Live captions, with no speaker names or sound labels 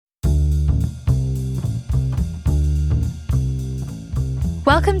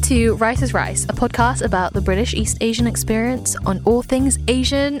Welcome to Rice is Rice, a podcast about the British East Asian experience on all things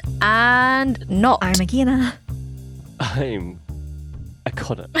Asian and not. I'm Akina. I'm a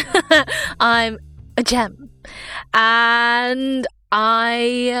Connor. I'm a gem. And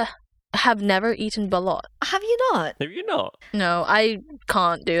I have never eaten balut. Have you not? Have you not? No, I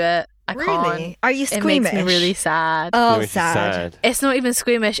can't do it. I Really? can't. Are you It squeamish? makes me really sad. Oh, It makes you sad. It's not even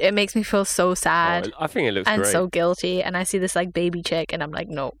squeamish. It makes me feel so sad Oh, I think it looks and great. so guilty. And I see this like baby chick and I'm like,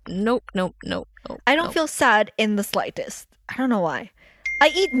 nope. I don't feel sad in the slightest. I don't know why.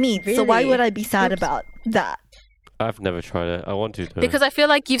 I eat meat, so why Really? would I be sad Oops. about that? I've never tried it. I want to though. Because I feel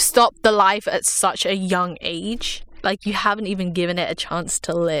like you've stopped the life at such a young age. Like you haven't even given it a chance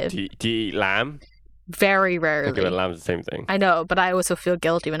to live. do you eat lamb? Very Okay, but rarely. lamb's the same thing. I know, but I also feel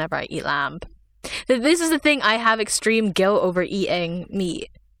guilty whenever I eat lamb. This is the thing. I have extreme guilt over eating meat.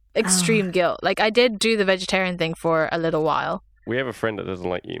 Extreme guilt. Like I did do the vegetarian thing for a little while. We have a friend that doesn't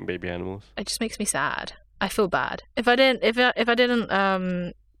like eating baby animals. It just makes me sad. I feel bad. If I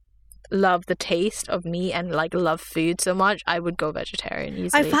didn't love the taste of meat and like love food so much, I would go vegetarian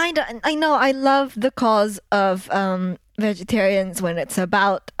easily. I love the cause of vegetarians when it's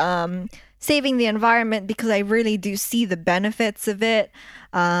about saving the environment, because I really do see the benefits of it,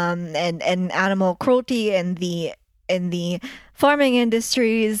 and animal cruelty and the farming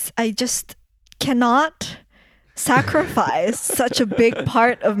industries. I just cannot sacrifice such a big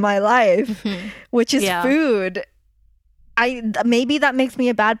part of my life, which is Yeah. food. Maybe that makes me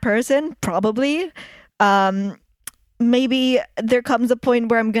a bad person, probably. Maybe there comes a point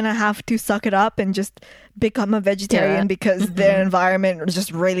where I'm gonna have to suck it up and just become a vegetarian Yeah. because the environment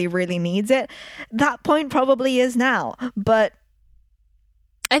just really, really needs it. That point probably is now, but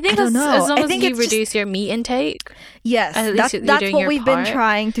I think I don't as know. long I as think you it's just- reduce your meat intake. yes, At least you're that's doing what your we've been part.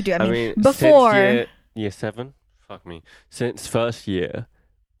 trying to do. I mean, since before year 7, fuck me. Since first year,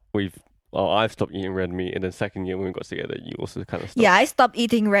 I've stopped eating red meat, and then second year when we got together, you also kind of stopped. yeah, I stopped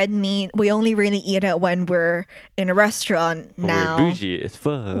eating red meat. We only really eat it when we're in a restaurant When now. we're bougie, it's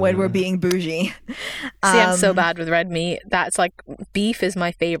fun. When we're being bougie. See, I'm so Um, bad with red meat. That's like beef is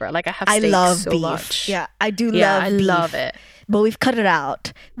my favorite. Like I have I steak love so beef. much. Yeah, I do Yeah, love I beef. love it. But we've cut it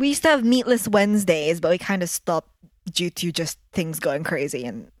out. We used to have meatless Wednesdays, but we kind of stopped due to just things going crazy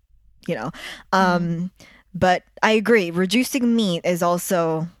and, you know. But I agree. Reducing meat is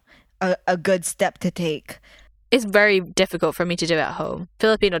also a good step to take. It's very difficult for me to do at home.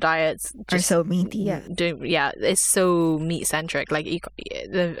 Filipino diets Are just so meaty. Yeah. it's so meat centric. Like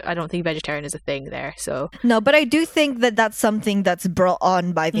I don't think vegetarian is a thing there. So No, but I do think that that's something that's brought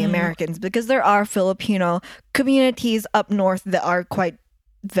on by the Americans, because there are Filipino communities up north that are quite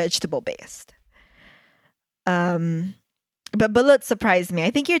vegetable based. But balut surprised me.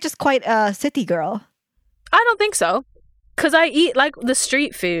 I think you're just quite a city girl. I don't think so, because I eat like the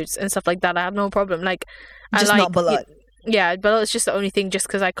street foods and stuff like that. I have no problem. Like Just I like not balut. Yeah, but it's just the only thing. Just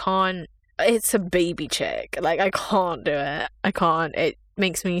because I can't. It's a baby chick. Like I can't do it. I can't. It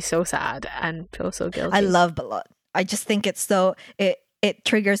makes me so sad and feel so guilty. I love balut. I just think it's so it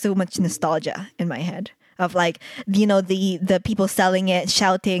triggers so much nostalgia in my head of, like, you know, the people selling it,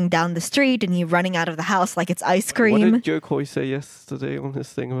 shouting down the street, and you running out of the house like it's ice What cream. did Joe Coy say yesterday on his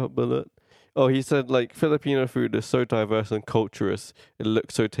thing about bullet? Oh, he said, like, Filipino food is so diverse and culturous. It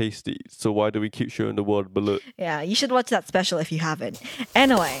looks so tasty. So why do we keep showing the world bullet? Yeah, you should watch that special if you haven't.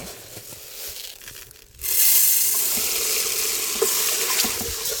 Anyway,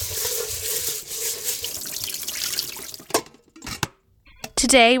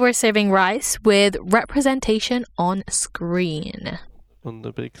 Today we're serving rice with representation on screen. On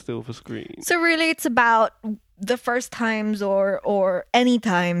the big silver screen. so really it's about the first times or any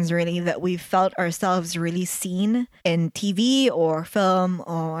times really that we've felt ourselves really seen in TV or film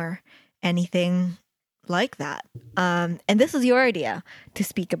or anything like that. And this is your idea to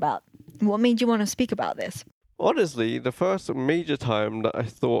speak about. What made you want to speak about this? Honestly, the first major time that I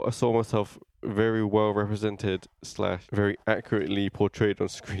thought I saw myself very well represented / very accurately portrayed on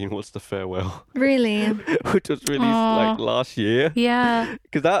screen was The Farewell, Really? which was released like last year. Yeah.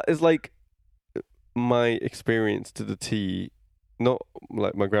 Because that is like my experience to the T. Not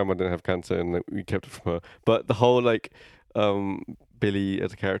like my grandma didn't have cancer and like, we kept it from her, but the whole like Billy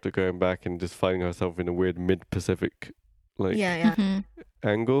as a character going back and just finding herself in a weird mid-Pacific like Yeah. Mhm.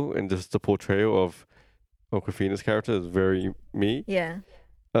 angle, and just the portrayal of Awkwafina's character is very me. Yeah.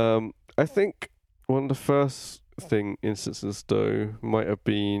 I think one of the first instances though might have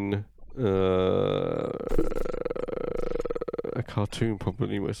been a cartoon,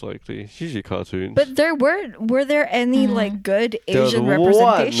 probably most likely. It's usually cartoons. But were there any like good There's Asian one.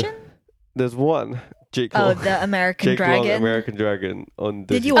 representation? There's one Jake Oh, Long. the American Jake Long, Dragon. American Dragon on Did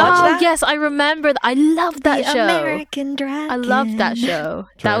Disney you Plus. watch Oh that? yes, I remember. I loved that the show. American Dragon. I loved that show.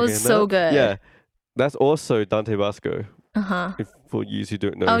 That was Dragon so Up? good. Yeah, that's also Dante Basco. Uh huh. If for you who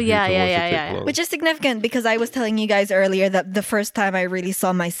don't know, Oh, who yeah, can yeah, watch yeah, the Jake yeah. Long. Which is significant because I was telling you guys earlier that the first time I really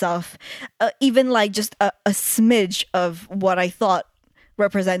saw myself, even like just a smidge of what I thought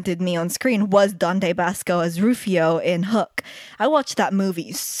represented me on screen was Dante Basco as Rufio in Hook. I watched that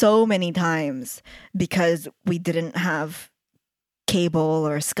movie so many times because we didn't have cable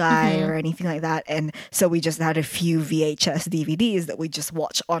or Sky or anything like that, and so we just had a few VHS DVDs that we just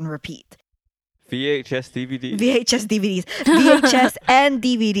watch on repeat. VHS DVD. VHS DVDs, VHS and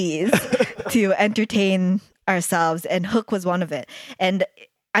DVDs to entertain ourselves, and Hook was one of it. And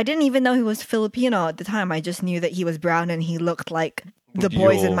I didn't even know he was Filipino at the time. I just knew that he was brown and he looked like the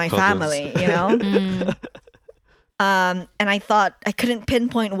boys in Your my cousins. family, you know? And I thought I couldn't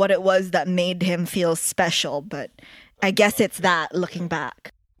pinpoint what it was that made him feel special, but I guess it's that looking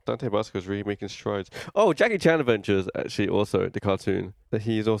back. Dante Basco is really making strides. Oh, Jackie Chan Adventures, actually, also the cartoon. That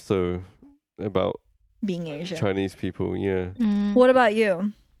he's also about Being Asian. Chinese people. Yeah. What about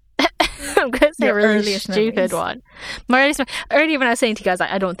you? I'm gonna say Your a really earliest stupid memories. one. My earliest, earlier when I was saying to you guys,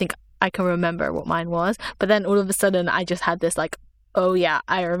 I don't think I can remember what mine was, but then all of a sudden I just had this like, oh yeah,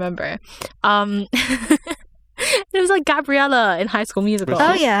 I remember. It was like Gabriella in High School Musical.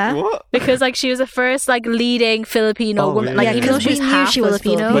 Oh, yeah. What? Because like she was the first like leading Filipino Oh, woman, really? like Yeah, even though 'cause she was we knew half she was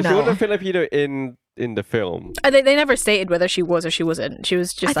Filipino. But she No. wasn't Filipino in the film. They never stated whether she was or she wasn't. She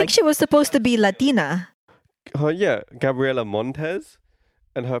was just I think like she was supposed to be Latina. Yeah, Gabriela Montez,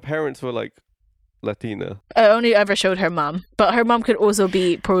 and her parents were like Latina. I only ever showed her mom, but her mom could also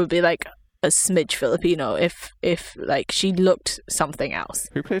be probably like a smidge Filipino if like she looked something else.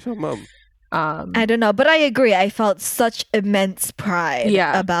 Who played her mum? I don't know, but I agree. I felt such immense pride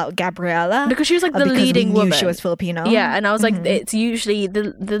Yeah. about Gabriella Because she was like the because leading we knew woman. she was Filipino. Yeah, and I was like, Mhm. it's usually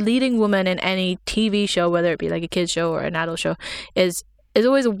the leading woman in any TV show, whether it be like a kids show or an adult show, is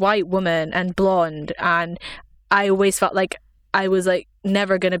always a white woman and blonde. And I always felt like I was like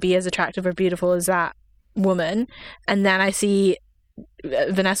never gonna be as attractive or beautiful as that woman. And then I see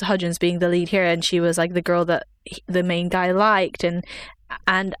Vanessa Hudgens being the lead here, and she was like the girl that the main guy liked, and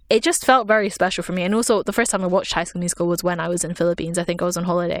it just felt very special for me. And also the first time I watched High School Musical was when I was in Philippines. I think I was on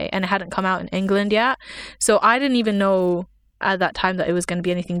holiday and it hadn't come out in England yet, so I didn't even know at that time that it was going to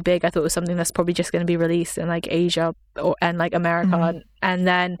be anything big. I thought it was something that's probably just going to be released in like Asia and like America. And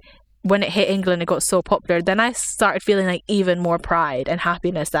then when it hit England, it got so popular. Then I started feeling like even more pride and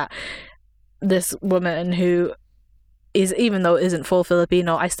happiness that this woman who is, even though isn't full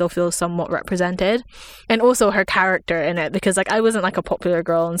Filipino, I still feel somewhat represented. And also her character in it, because like I wasn't like a popular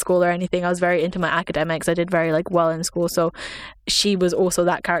girl in school or anything. I was very into my academics. I did very like well in school, so she was also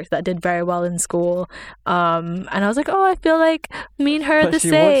that character that did very well in school. And I was like, oh, I feel like me and her are But the she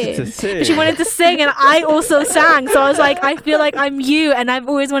same. wanted to sing. She wanted to sing, and I also sang. So I was like, I feel like I'm you, and I've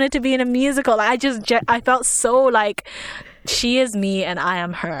always wanted to be in a musical. Like, I felt so like she is me and I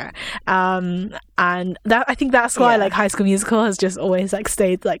am her. And that, I think that's why like High School Musical has just always like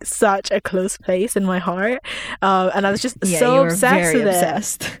stayed like such a close place in my heart. And I was just you so were obsessed very with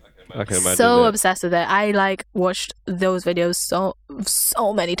obsessed. I can imagine so that. obsessed with it. I like watched those videos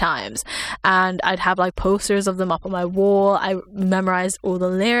so many times, and I'd have like posters of them up on my wall. I memorized all the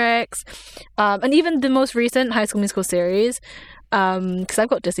lyrics, and even the most recent High School Musical series, because I've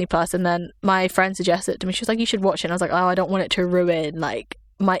got Disney Plus, and then my friend suggested it to me. She was like, you should watch it, and I was like, oh, I don't want it to ruin like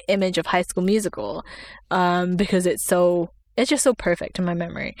my image of High School Musical, because it's just so perfect in my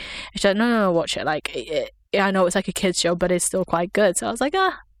memory. She's like, no, watch it. Like I know it's like a kids show, but it's still quite good. So I was like,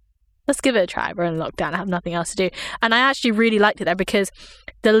 let's give it a try. We're in lockdown. I have nothing else to do. And I actually really liked it there because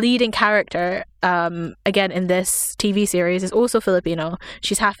the leading character, again, in this TV series is also Filipino.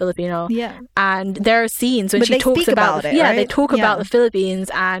 She's half Filipino. Yeah. And there are scenes when But she they talks speak about it, they right? talk Yeah. about the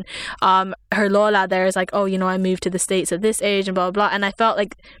Philippines, and her Lola there is like, oh, I moved to the States at this age and blah, blah, blah. And I felt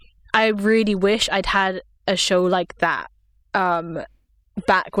like I really wish I'd had a show like that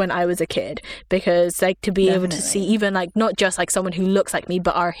back when I was a kid, because like to be able to see even like not just like someone who looks like me,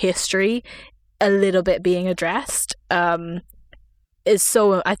 but our history a little bit being addressed is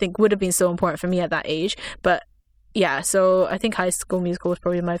so, I think would have been so important for me at that age. But yeah, so I think High School Musical was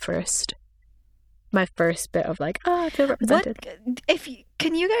probably my first bit of like, I feel represented.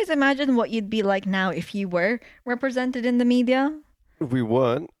 Can you guys imagine what you'd be like now if you were represented in the media? We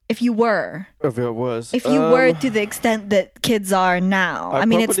weren't. If you were. If it was. If you were to the extent that kids are now. I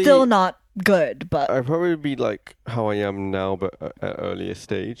mean, it's probably- still not good, but I'd probably be like how I am now, but at an earlier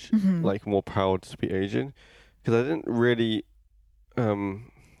stage, Mhm. like more proud to be Asian, because I didn't really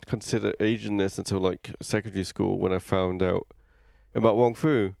come consider Asianness until like secondary school when I found out about Wong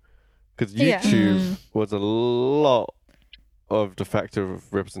Fu, because YouTube was a lot of the factor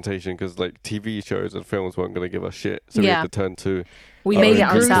of representation, because like TV shows and films weren't going to give us shit, so we had to turn to. We made it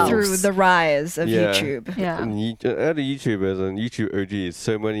grew ourselves through the rise of YouTube. Yeah. And early YouTubers and YouTube OGs,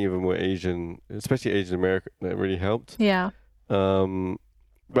 so many of them were Asian, especially Asian American. That really helped. Yeah.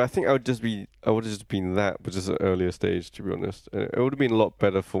 But I think I would have just been that, but just at an earlier stage, to be honest. It would have been a lot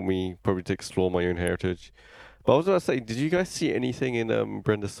better for me probably to explore my own heritage. But I was going to say, did you guys see anything in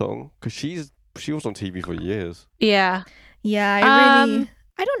Brenda Song? Because she was on TV for years. Yeah. Yeah,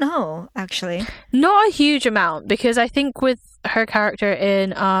 I don't know, actually. Not a huge amount, because I think with her character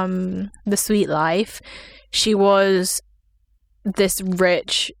in The Sweet Life, she was this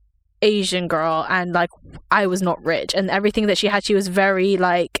rich Asian girl, and like I was not rich, and everything that she had, she was very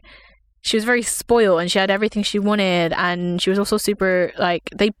spoiled, and she had everything she wanted, and she was also super, like,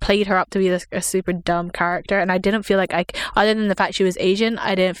 they played her up to be a super dumb character, and I didn't feel like other than the fact she was Asian,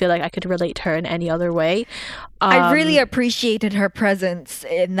 I didn't feel like I could relate to her in any other way. I really appreciated her presence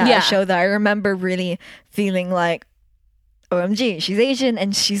in that show, that I remember really feeling like, OMG, she's Asian,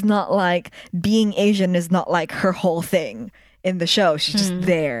 and she's not like, being Asian is not like her whole thing in the show. She's just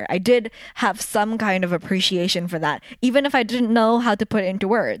there. I did have some kind of appreciation for that, even if I didn't know how to put it into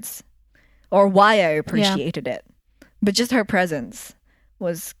words or why I appreciated it. But just her presence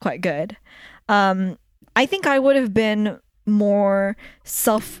was quite good. I think I would have been more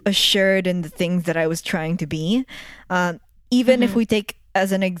self-assured in the things that I was trying to be. Even if we take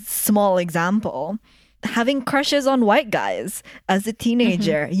as a small example, having crushes on white guys as a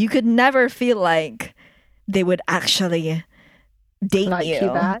teenager, you could never feel like they would actually date like you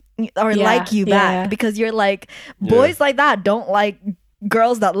back. or like you back, because you're like, boys like that don't like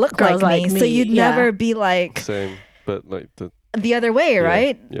girls that look like me. So you'd never be like same, but like the other way,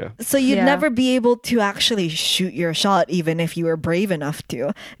 right? Yeah. So you'd never be able to actually shoot your shot, even if you were brave enough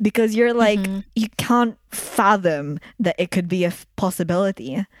to, because you're like, you can't fathom that it could be a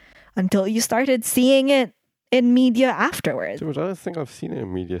possibility until you started seeing it in media afterwards. I don't think I've seen it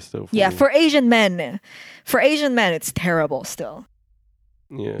in media still. For Asian men, it's terrible still.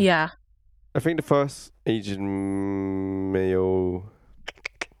 Yeah. I think the first Asian male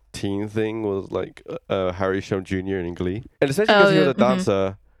teen thing was like Harry Shum Jr. in Glee, and especially because he was a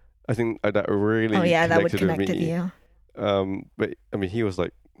dancer. I think that really that would connect with with me. you. But I mean, he was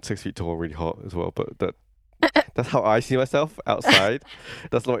like 6 feet tall and really hot as well. But that's how I see myself outside.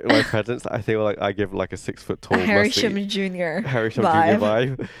 That's like my presence. I feel like I give like a 6 foot tall Harry Shum Jr.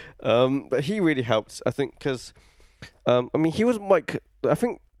 vibe. But he really helped, I think, because I mean, he was like, I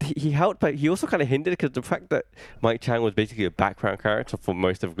think he helped, but he also kind of hindered, because the fact that Mike Chang was basically a background character for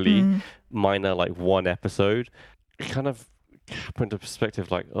most of Glee, minor like one episode, it kind of put into perspective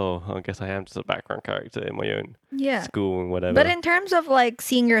like, oh, I guess I am just a background character in my own school and whatever. But in terms of like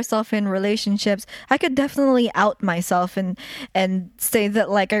seeing yourself in relationships, I could definitely out myself and say that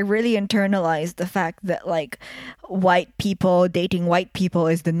like I really internalized the fact that like white people dating white people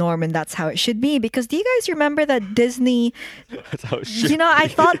is the norm, and that's how it should be. Because do you guys remember that Disney, that's how it should be. I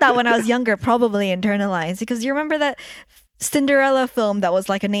thought that when I was younger, probably internalized, because you remember that Cinderella film that was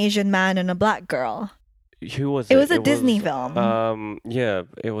like an Asian man and a black girl. Who was it? It was a Disney film. Yeah,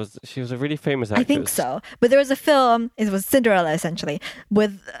 it was. She was a really famous actress. I think so. But there was a film. It was Cinderella, essentially,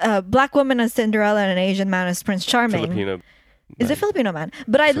 with a black woman as Cinderella and an Asian man as Prince Charming. Filipino. Is a Filipino man.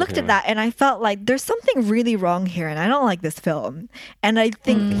 But I looked at that and I felt like there's something really wrong here, and I don't like this film. And I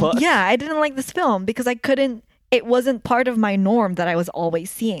think, I didn't like this film because I couldn't. It wasn't part of my norm that I was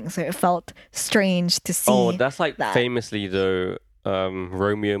always seeing, so it felt strange to see. Oh, that's like famously though.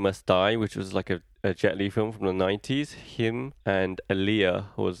 Romeo Must Die, which was like a Jet Li film from the 90s. Him and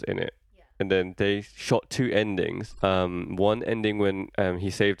Aaliyah was in it. And then they shot two endings. One ending when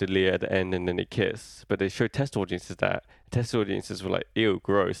he saved Aaliyah at the end and then they kiss. But they showed test audiences that. Test audiences were like, ew,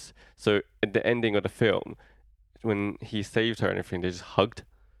 gross. So at the ending of the film, when he saved her and everything, they just hugged.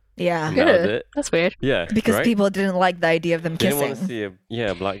 Yeah. And that was it. That's weird. Yeah. Because right? people didn't like the idea of them They kissing. didn't want to see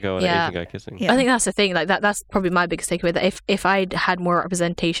a black girl and an Asian guy kissing. Yeah. I think that's the thing. Like that's probably my biggest takeaway. That if I'd had more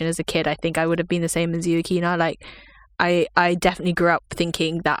representation as a kid, I think I would have been the same as you, Akina. Like I definitely grew up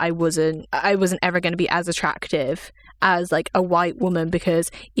thinking that I wasn't ever going to be as attractive as like a white woman,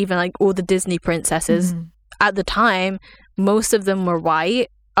 because even like all the Disney princesses at the time, most of them were white.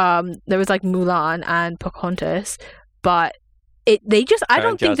 There was like Mulan and Pocahontas, but I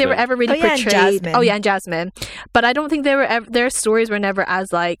don't think they were Jasmine. ever really Oh, yeah, and portrayed. Jasmine. Oh yeah, and Jasmine. But I don't think they were their stories were never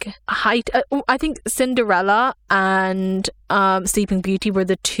as like height. I think Cinderella and Sleeping Beauty were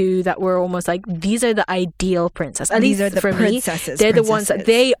the two that were almost like these are the ideal princess. At These least are the for princesses. me, they're the ones that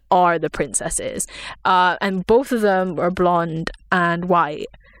princesses. they are the princesses. And both of them were blonde and white.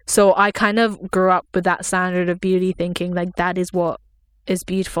 So I kind of grew up with that standard of beauty, thinking like that is what is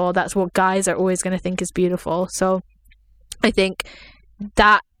beautiful. That's what guys are always going to think is beautiful. So I think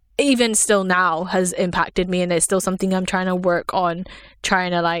that even still now has impacted me, and it's still something I'm trying to work on,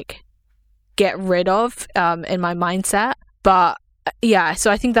 trying to like get rid of in my mindset. But yeah, so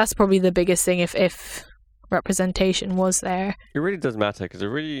I think that's probably the biggest thing if representation was there. It really does matter because it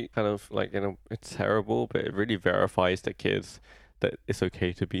really kind of like, it's terrible, but it really verifies the kids that it's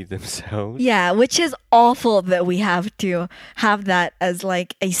okay to be themselves. Yeah, which is awful that we have to have that as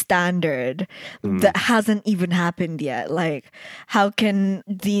like a standard that hasn't even happened yet. Like, how can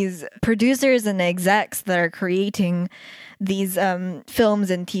these producers and execs that are creating these films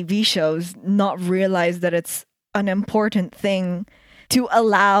and TV shows not realize that it's an important thing to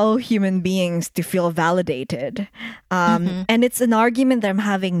allow human beings to feel validated? And it's an argument that I'm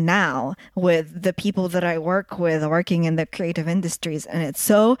having now with the people that I work with working in the creative industries, and it's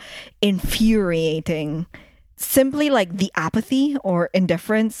so infuriating. Simply like the apathy or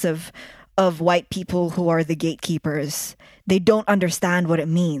indifference of white people who are the gatekeepers. They don't understand what it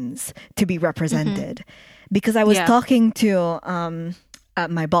means to be represented. Because I was talking to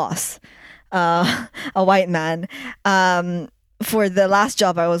my boss, a white man, for the last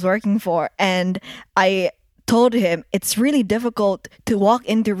job I was working for, and I told him it's really difficult to walk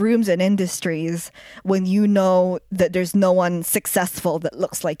into rooms and industries when you know that there's no one successful that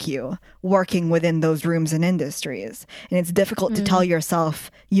looks like you working within those rooms and industries, and it's difficult to tell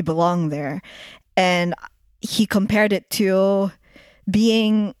yourself you belong there. And he compared it to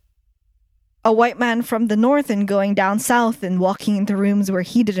being a white man from the north and going down south and walking into rooms where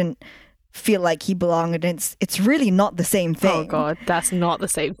he didn't feel like he belonged, and it's really not the same thing. Oh god, that's not the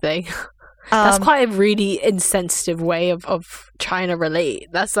same thing. That's quite a really insensitive way of trying to relate.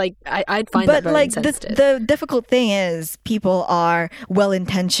 That's like I'd find that very insensitive. The difficult thing is people are well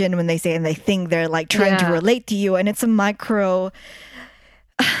intentioned when they say and they think they're like trying to relate to you, and it's a micro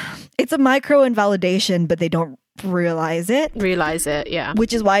invalidation, but they don't realize it, yeah.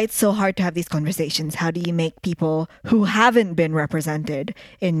 which is why it's so hard to have these conversations. How do you make people who haven't been represented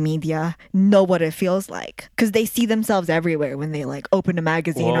in media know what it feels like? Because they see themselves everywhere when they like open a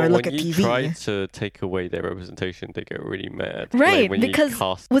magazine or look at when you TV. try to take away their representation, they get really mad. Right, when because you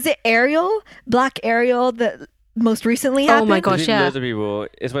cast... was it Ariel, Black Ariel, that most recently happened? Oh my gosh, yeah. Loads of people.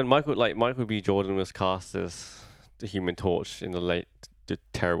 It's when Michael B. Jordan was cast as the Human Torch in the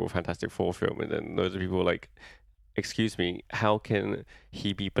terrible Fantastic Four film, and then loads of people were like, excuse me, how can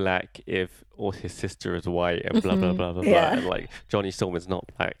he be black if all his sister is white and blah blah blah blah blah, and like Johnny Storm is not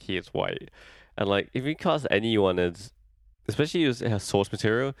black, he is white. And like if you cast anyone as, especially as source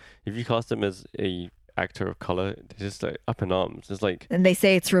material, if you cast them as a actor of color, they're just like up in arms. It's like, and they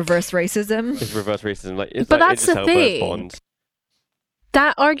say it's reverse racism. It's reverse racism. Like, it's but like that's the thing.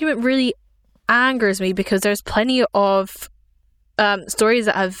 That argument really angers me because there's plenty of stories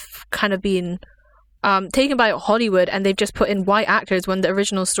that have kind of been taken by Hollywood, and they've just put in white actors when the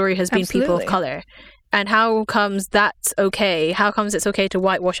original story has been people of color. And how comes that's okay? How comes it's okay to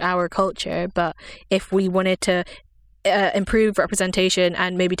whitewash our culture, but if we wanted to improve representation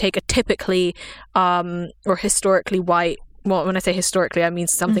and maybe take a typically or historically white, well, when I say historically, I mean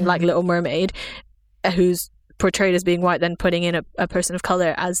something like Little Mermaid, who's portrayed as being white, then putting in a person of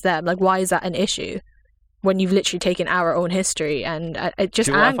color as them, like why is that an issue when you've literally taken our own history? And it just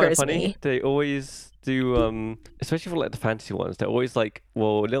angers me. They always do, especially for like the fantasy ones, they're always like,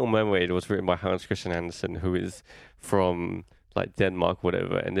 well, Little Mermaid was written by Hans Christian Andersen, who is from like Denmark or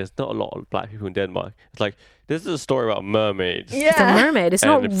whatever, and there's not a lot of black people in Denmark. It's like, this is a story about mermaids. It's a mermaid, it's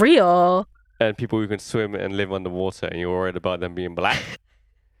not real. And people who can swim and live underwater, and you're worried about them being black.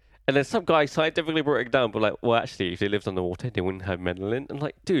 And then some guy scientifically broke it down, but like, well, actually, if they lived underwater, they wouldn't have melanin. And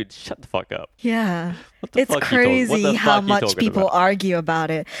like, dude, shut the fuck up. Yeah. It's crazy how much people argue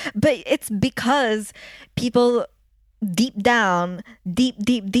about it. But it's because people deep down,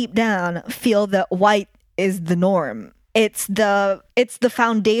 feel that white is the norm. It's the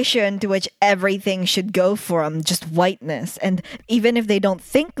foundation to which everything should go from, just whiteness. And even if they don't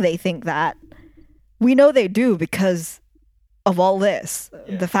think they think that, we know they do because of all this,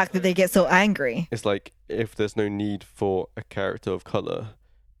 the fact that they get so angry. It's like, if there's no need for a character of color,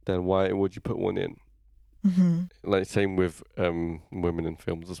 then why would you put one in? Like, same with women in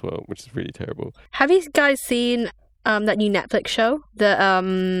films as well, which is really terrible. Have you guys seen that new Netflix show,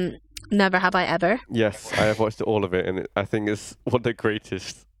 the Never Have I Ever. Yes, I have watched all of it, and I think it's one of the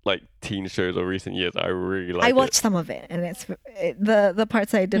greatest like teen shows of recent years. I really like I it. watched some of it, and the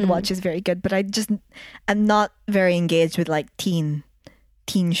parts I did watch is very good. But I'm not very engaged with like teen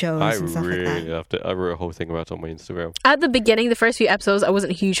shows I and stuff really like that. loved it. I wrote a whole thing about it on my Instagram. At the beginning, the first few episodes, I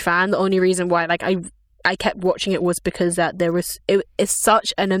wasn't a huge fan. The only reason why like I kept watching it was because that it's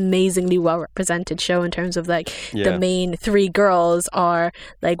such an amazingly well represented show in terms of like the main three girls are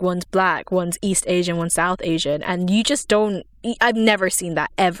like one's black, one's East Asian, one's South Asian, and you just don't. I've never seen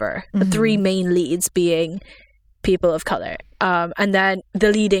that ever. The three main leads being people of color, and then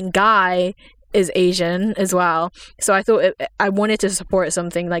the leading guy is Asian as well. So I thought I wanted to support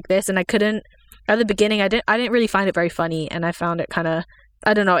something like this, and I couldn't. At the beginning, I didn't really find it very funny, and I found it kind of,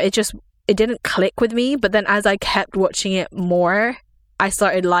 I don't know, it didn't click with me. But then as I kept watching it more, I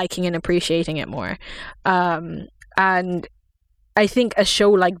started liking and appreciating it more. And I think a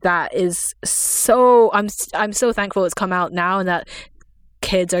show like that is so, I'm so thankful it's come out now, and that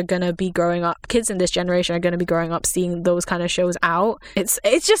kids in this generation are going to be growing up seeing those kind of shows out. It's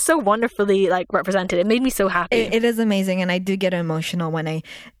just so wonderfully like represented. It made me so happy. It is amazing, and I do get emotional when I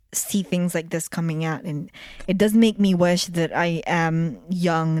see things like this coming out, and it does make me wish that I am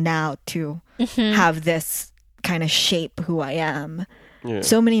young now to have this kind of shape who I am. Yeah.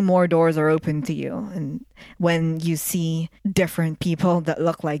 So many more doors are open to you, and when you see different people that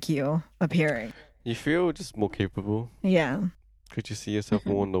look like you appearing, You feel just more capable. yeah. Could you see yourself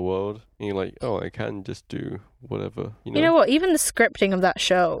more in the world? And you're like, oh, I can just do whatever. You You know what? Even the scripting of that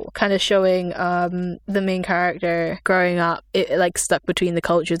show, kind of showing the main character growing up, it like stuck between the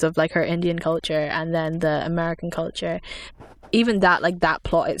cultures of like her Indian culture and then the American culture. Even that, like that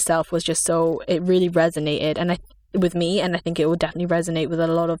plot itself was just so, it really resonated with me, and I think it will definitely resonate with a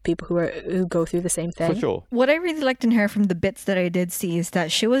lot of people who go through the same thing. For sure. What I really liked in her from the bits that I did see is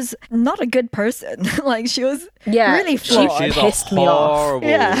that she was not a good person. Like she was really flawed. She's pissed me off. horrible.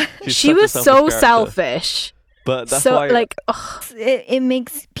 Yeah. She's She such a was so selfish character. selfish. But that's So why like, ugh. It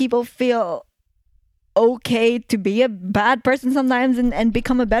makes people feel okay to be a bad person sometimes and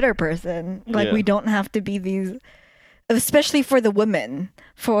become a better person. Like Yeah. we don't have to be these, especially for the women,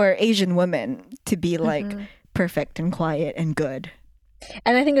 for Asian women to be like perfect and quiet and good.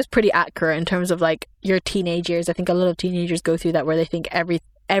 And I think it's pretty accurate in terms of like your teenage years. I think a lot of teenagers go through that where they think every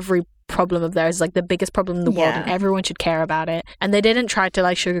problem of theirs is like the biggest problem in the world and everyone should care about it. And they didn't try to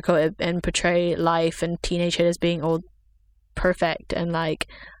like sugarcoat it and portray life and teenagehood as being all perfect and like,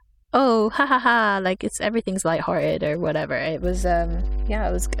 oh, ha ha ha, like everything's lighthearted or whatever. It was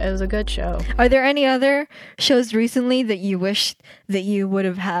it was a good show. Are there any other shows recently that you wish that you would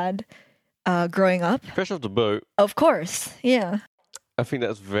have had growing up? Fresh off the boat, Of course, yeah. I think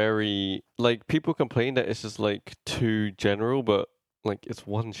that's very like people complain that it's just like too general, but like it's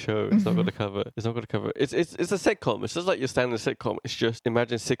one show. It's not going to cover. It's not going to cover. It's a sitcom. It's just like your standard sitcom. It's just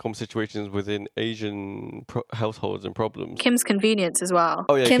imagine sitcom situations within Asian households and problems. Kim's Convenience as well.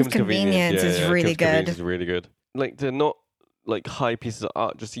 Oh yeah, Kim's Convenience is really Kim's Convenience good. is really good. Like they're not like high pieces of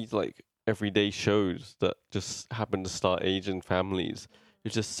art. Just these like everyday shows that just happen to star Asian families.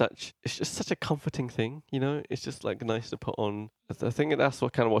 It's just such a comforting thing, you know. It's just like nice to put on. I think that's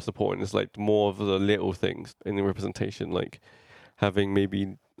what's important. Is like more of the little things in the representation, like having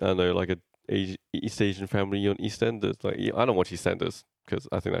maybe I don't know, like a East Asian family on EastEnders. Like I don't watch EastEnders because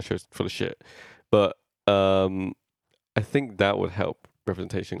I think that show's full of shit. But I think that would help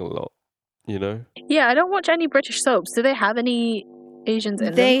representation a lot, you know. Yeah, I don't watch any British soaps. Do they have any Asians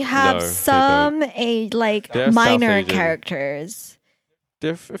in They them? have No, they some They have minor South Asian. characters.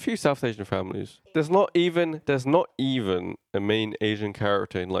 There are a few South Asian families. There's not even a main Asian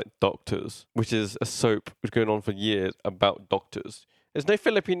character in like Doctors, which is a soap which going on for years about doctors. There's no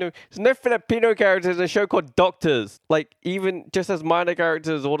Filipino characters in a show called Doctors. Like even just as minor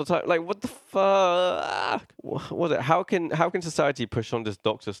characters all the time. Like what the fuck? What was it? How can society push on this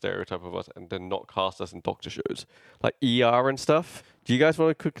doctor stereotype of us and then not cast us in doctor shows like ER and stuff? Do you guys want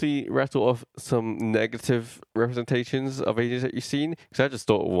to quickly rattle off some negative representations of Asians that you've seen? Because I just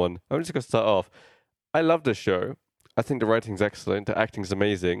thought of one. I'm just gonna start off. I love this show. I think the writing's excellent. The acting's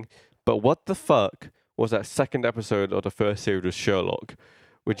amazing. But what the fuck was that second episode of the first series of Sherlock,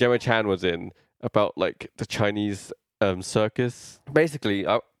 where Gemma Chan was in, about like the Chinese circus? Basically,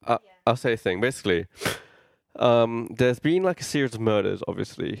 I'll say a thing. Basically, there's been like a series of murders,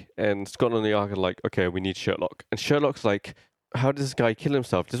 obviously, and Scotland Yard are like, okay, we need Sherlock. And Sherlock's like, how did this guy kill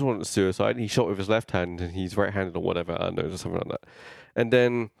himself? This wasn't suicide. He shot with his left hand and he's right-handed or whatever. I don't know, or something like that. And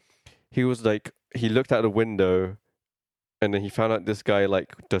then he was like, he looked out the window and then he found out this guy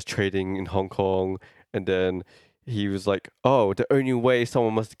like does trading in Hong Kong. And then he was like, oh, the only way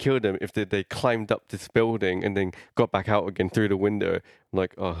someone must have killed him if they climbed up this building and then got back out again through the window. I'm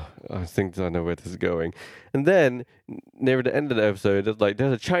like, oh, I think I know where this is going. And then near the end of the episode, it's like,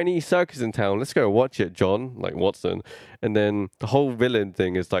 there's a Chinese circus in town. Let's go watch it, John, like Watson. And then the whole villain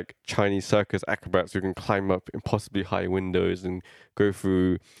thing is like Chinese circus acrobats who can climb up impossibly high windows and go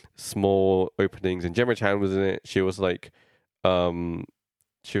through small openings. And Gemma Chan was in it. She was like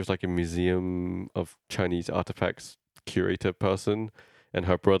a museum of Chinese artifacts curator person, and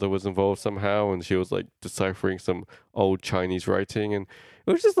her brother was involved somehow, and she was like deciphering some old Chinese writing, and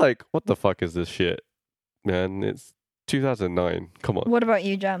it was just like, what the fuck is this shit, man? It's 2009. Come on. What about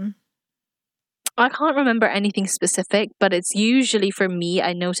you, Jem? I can't remember anything specific, but it's usually for me,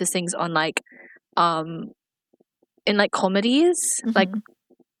 I notice things on like in like comedies. Mhm. Like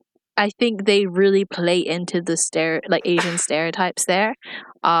I think they really play into the Asian stereotypes there.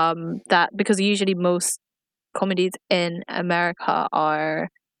 That because usually most comedies in America are,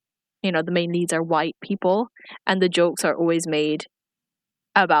 the main leads are white people, and the jokes are always made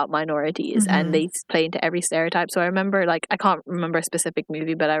about minorities, Mhm. and they play into every stereotype. So I remember, like, I can't remember a specific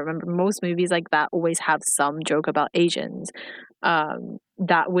movie, but I remember most movies like that always have some joke about Asians.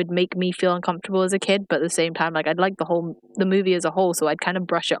 That would make me feel uncomfortable as a kid, but at the same time, like, I'd like the movie as a whole, so I'd kind of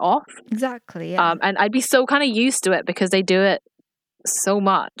brush it off. Exactly. Yeah. And I'd be so kind of used to it because they do it so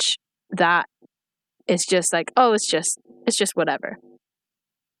much that it's just like, oh, it's just whatever.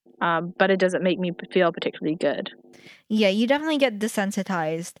 But it doesn't make me feel particularly good. Yeah, you definitely get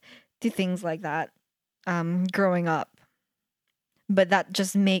desensitized to things like that growing up. But that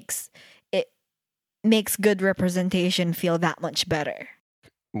just makes good representation feel that much better.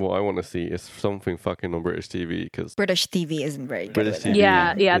 What I want to see is something fucking on British TV, because British TV isn't very good. British with it. TV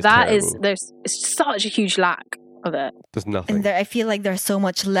Yeah, is that is, terrible. there's such a huge lack of it. there's nothing. And I feel like they're so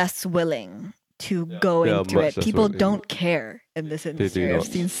much less willing to go Yeah, into much it. less People willing. don't care in this industry. I've not.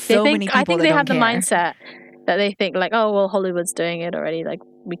 seen so many people I think that they don't have the care. mindset that they think like, oh, well, Hollywood's doing it already. Like,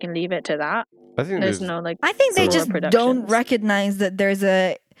 we can leave it to that. I think There's there's no like. I think they solo just don't productions. recognize that there's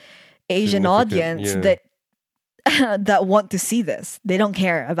a Asian Significant, audience yeah. that that want to see this. They don't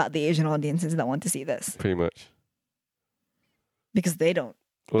care about the Asian audiences that want to see this pretty much. because they don't.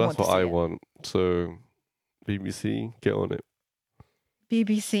 Well, want that's to what see I it. want. So, BBC, get on it.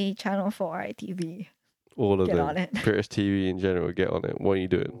 BBC, Channel 4, ITV, All of get them. on it. British TV in general, get on it. What are you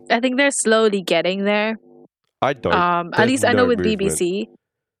doing? I think they're slowly getting there. I don't. At There's least I know no with movement. BBC.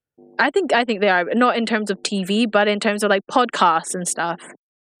 I think they are, not in terms of TV, but in terms of like podcasts and stuff.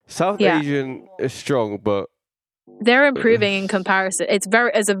 South Yeah. Asian is strong, but They're improving in comparison. It's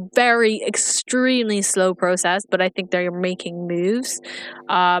a very extremely slow process, but I think they're making moves.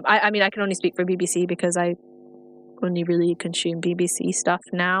 I mean, I can only speak for BBC because I only really consume BBC stuff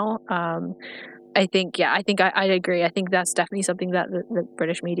now. I think I agree. I think that's definitely something that the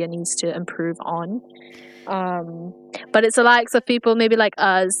British media needs to improve on. But it's the likes of people maybe like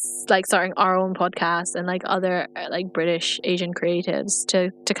us, like starting our own podcast, and like other like British Asian creatives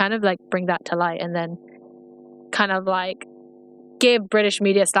to kind of like bring that to light, and then kind of like give British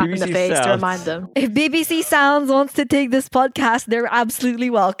media a slap in the BBC face to Sounds. remind them. If BBC Sounds wants to take this podcast, they're absolutely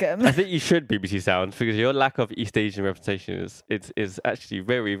welcome. I think you should BBC Sounds, because your lack of East Asian representation is actually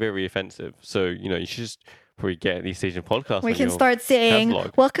very, very offensive. So, you should just probably get an East Asian podcast. We on can your start saying,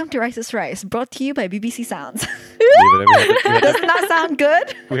 catalog. "Welcome to Rice is Rice," brought to you by BBC Sounds. Doesn't Doesn't that sound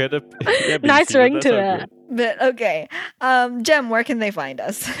good? we had a yeah, BBC, Nice ring that to sounds it. good. But okay, Jem, where can they find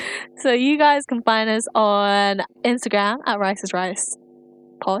us? So you guys can find us on Instagram at Rice is Rice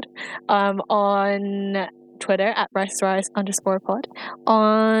Pod, on Twitter at Rice is Rice _pod,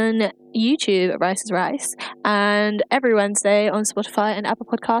 on YouTube at Rice is Rice, and every Wednesday on Spotify and Apple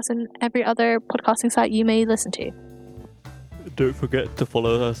Podcasts and every other podcasting site you may listen to. Don't forget to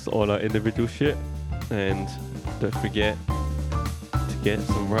follow us on our individual shit, and don't forget to get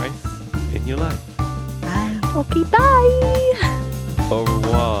some rice in your life. Bye. Okay, bye! Au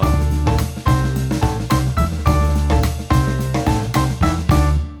revoir.